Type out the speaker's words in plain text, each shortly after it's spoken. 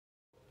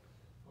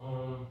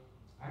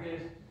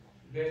guess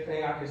the best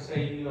thing I can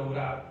say, you know,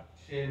 without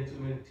shedding too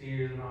many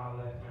tears and all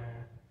that,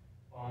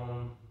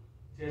 man.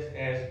 Just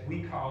as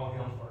we call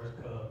him first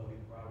cuz when he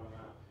brought him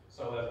around.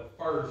 So as a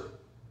first,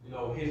 you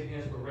know, his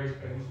inspiration,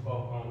 because you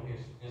spoke on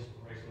his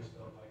inspiration and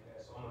stuff like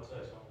that. So I'm gonna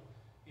touch on.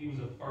 He was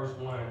the first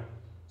one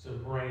to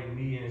bring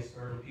me and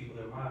certain people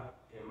in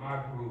my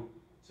group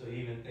to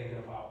even thinking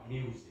about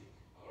music.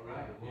 All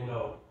right. You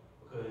know,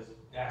 because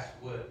that's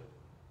what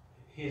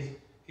his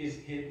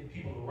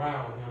people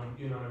around him,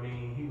 you know what I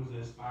mean, he was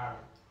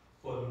inspired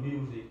for the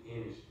music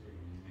industry.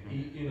 He,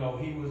 you know,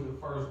 he was the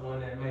first one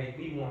that made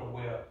me want to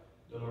wear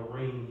the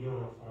Marine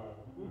uniform.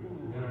 You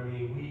know what I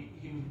mean?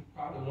 He was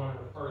probably one of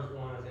the first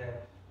ones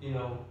that, you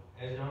know,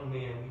 as young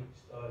men, we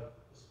started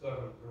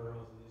discovering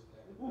girls and this,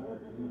 that, and the third,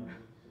 you know,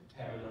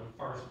 having them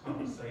first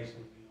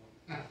conversations.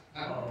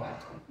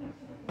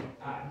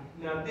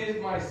 Now this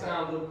might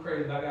sound a little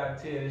crazy, but I gotta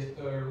tell this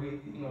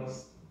story. You know,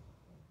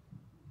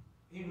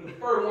 he was the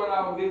first one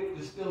I was with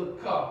to steal a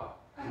car.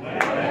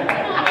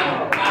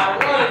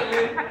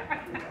 Ironically,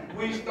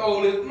 we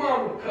stole his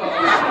mama's car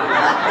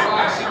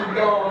while she was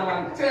gone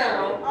out of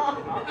town,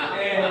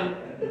 and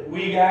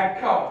we got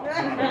caught.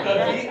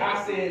 Because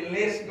I said,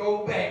 let's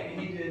go back, and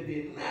he just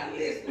did not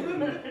listen.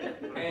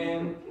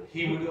 And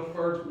he was the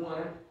first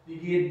one to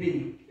get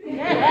beat. I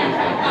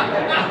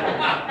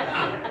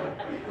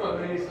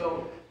mean,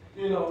 so,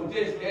 you know,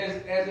 just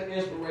as an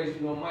inspiration,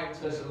 you know, Mike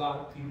touched a lot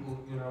of people,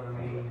 you know what I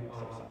mean,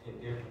 in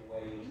different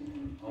ways.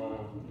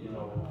 You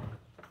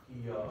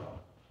know,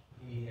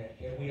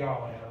 we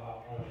all have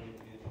our own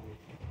individual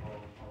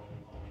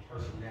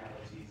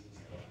personalities and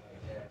stuff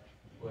like that.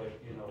 But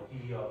you know,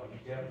 he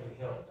definitely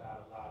helped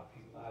out a lot of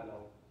people I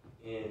know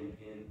in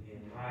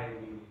my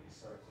immediate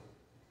circle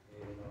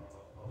and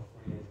of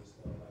friends and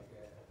stuff like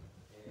that.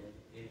 And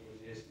it was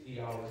just he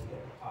always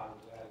kept a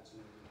positive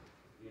attitude,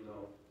 you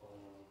know,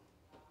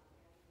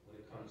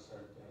 when it comes to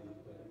certain things.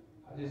 But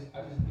I just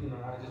you know,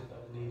 I just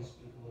felt the need to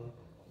speak a little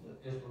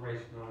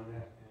inspiration on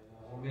that.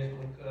 I miss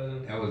my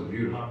cousin. That was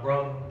beautiful. My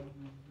brother.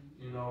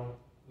 You know,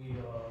 we I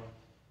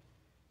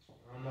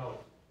don't know.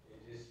 It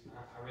just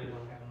I really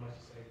don't have much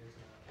to say this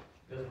time.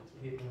 This one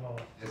hit me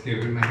hard. Let's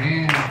give him a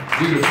hand.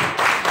 Beautiful.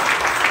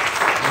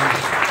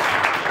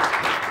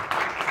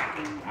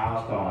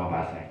 I'll start off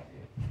by saying,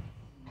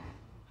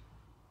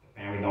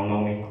 the family don't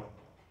know me.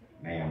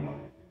 Ma'am know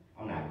me.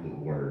 I'm not good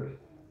with words.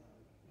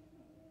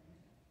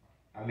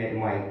 I met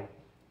Mike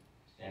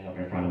standing up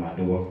in front of my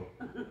door.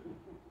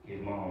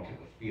 His mom took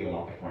a spill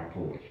off the front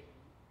porch.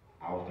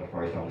 I was the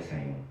first on the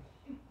scene.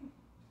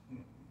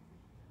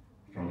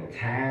 From the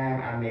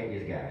time I met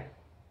this guy,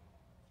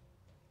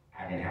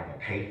 I didn't have to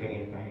pay for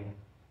anything.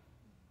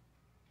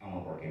 I'm a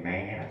working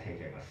man, I take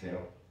care of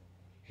myself.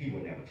 He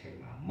would never take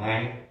my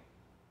money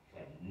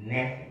for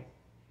nothing.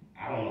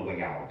 I don't know where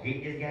y'all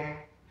get this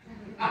guy.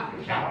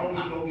 Y'all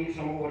need to go get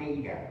some more of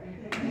these guys.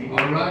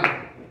 All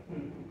right.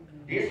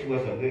 This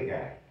was a good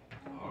guy.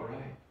 All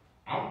right.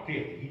 I'm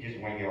 50, he just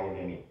 1 year older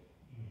than me.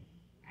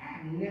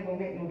 I've never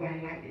met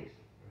nobody like this.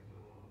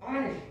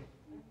 Honestly.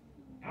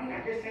 I'm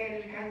not just saying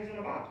this because he's in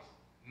the box.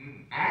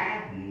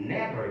 I've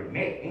never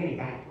met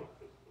anybody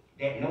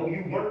that know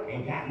you work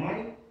and got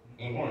money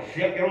and want to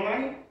accept your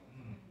money.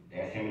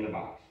 That's him in the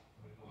box.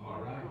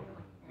 All right.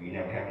 We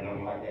never have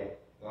another like that.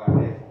 God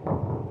bless.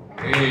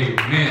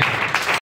 Amen.